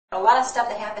A lot of stuff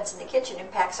that happens in the kitchen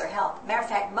impacts our health. Matter of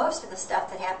fact, most of the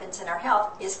stuff that happens in our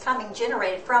health is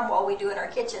generated from what we do in our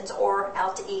kitchens or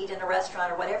out to eat in a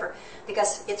restaurant or whatever,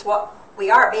 because it's what we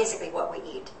are, basically what we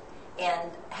eat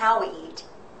and how we eat.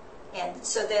 And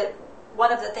so that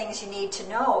one of the things you need to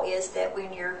know is that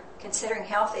when you're considering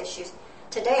health issues,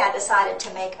 today I decided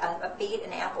to make a beet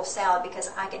and apple salad because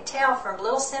I can tell from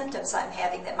little symptoms I'm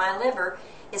having that my liver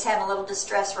is having a little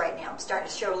distress right now. I'm starting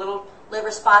to show little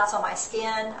liver spots on my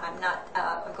skin.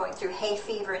 I'm going through hay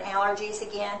fever and allergies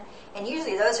again. And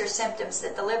usually those are symptoms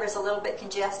that the liver is a little bit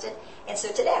congested. And so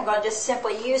today I'm going to just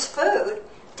simply use food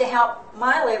to help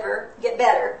my liver get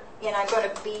better. And I'm going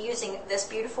to be using this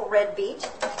beautiful red beet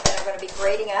that I'm going to be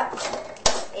grating up.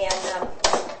 And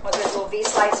there's a little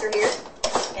V-slicer here.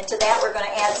 And to that we're going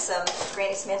to add some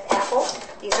Granny Smith apple.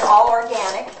 These are all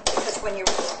organic because when you're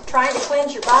trying to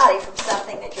cleanse your body from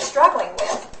something that you're struggling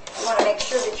with, you want to make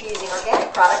sure that you're using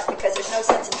organic products because there's no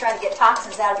sense in trying to get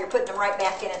toxins out if you're putting them right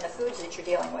back in the foods that you're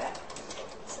dealing with.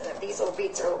 So these little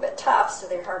beets are a little bit tough, so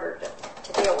they're harder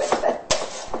to deal with. But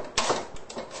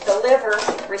the liver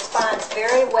responds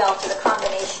very well to the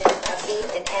combination of beet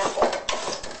and apple.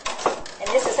 And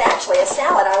this is actually a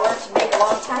salad I learned to make a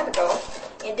long time ago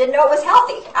and didn't know it was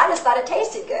healthy. I just thought it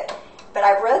tasted good. But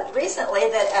I read recently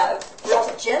that a real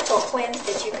gentle cleanse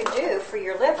that you can do for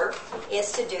your liver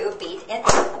is to do beet and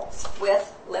apples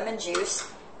with lemon juice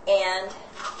and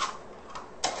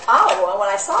olive oil.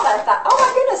 When I saw that, I thought, oh my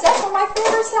goodness, that's one of my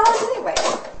favorite salads anyway.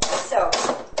 So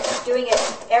doing it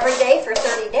every day for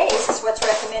 30 days is what's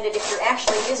recommended if you're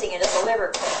actually using it as a liver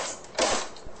cleanse.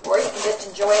 Or you can just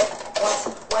enjoy it once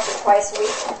or twice a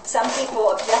week. Some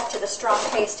people object to the strong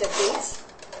taste of beets.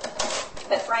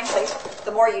 But frankly,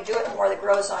 the more you do it, the more that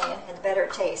grows on you and the better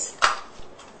it tastes.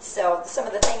 So some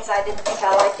of the things I didn't think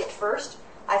I liked at first,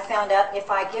 I found out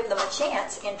if I give them a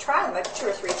chance and try them 2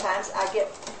 or 3 times, I get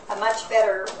a much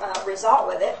better result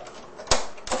with it.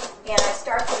 And I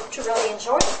start to really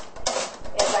enjoy it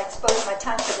as I expose my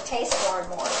tongue to the taste more and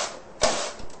more.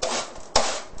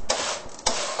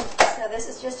 So this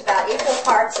is just about equal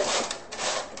parts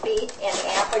of beet and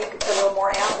apple. You could put a little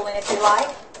more apple in if you like.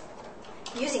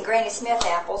 Using Granny Smith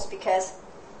apples because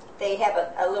they have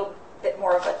a little bit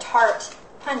more of a tart,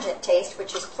 pungent taste,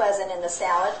 which is pleasant in the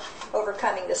salad,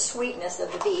 overcoming the sweetness of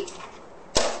the beet.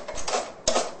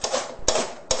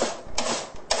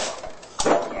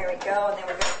 There we go, and then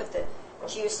we're going to put the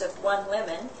juice of 1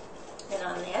 lemon in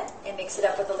on that and mix it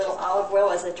up with a little olive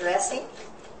oil as a dressing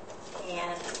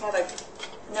and have a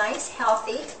nice,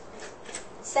 healthy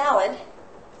salad.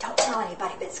 Don't tell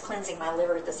anybody, but it's cleansing my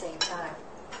liver at the same time.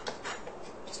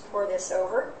 Pour this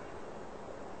over.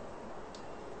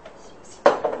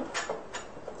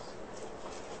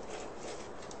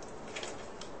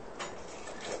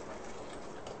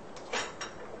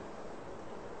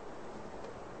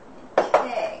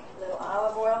 Okay, a little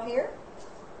olive oil here.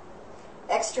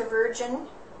 Extra virgin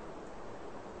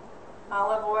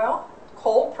olive oil,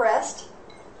 cold pressed.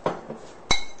 And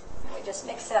we just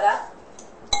mix that up.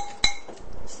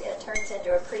 See, it turns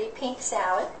into a pretty pink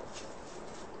salad.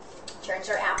 Turns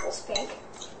our apples pink.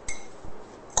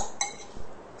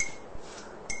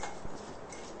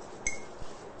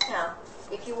 Now,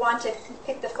 if you want to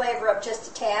pick the flavor up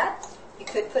just a tad, you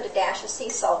could put a dash of sea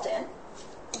salt in,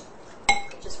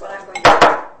 which is what I'm going to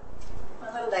do.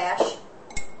 A little dash,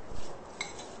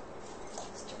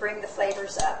 just to bring the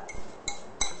flavors up.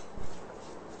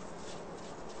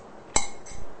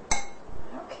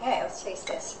 Okay, let's taste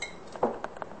this.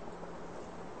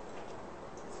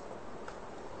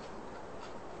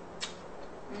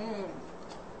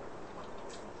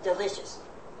 Delicious.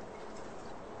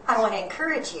 I want to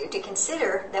encourage you to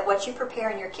consider that what you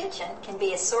prepare in your kitchen can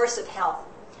be a source of health,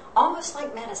 almost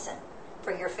like medicine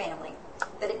for your family,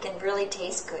 but it can really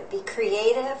taste good. Be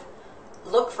creative.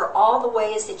 Look for all the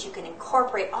ways that you can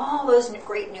incorporate all those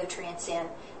great nutrients in,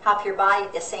 help your body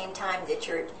at the same time that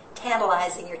you're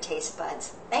tantalizing your taste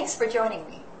buds. Thanks for joining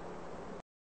me.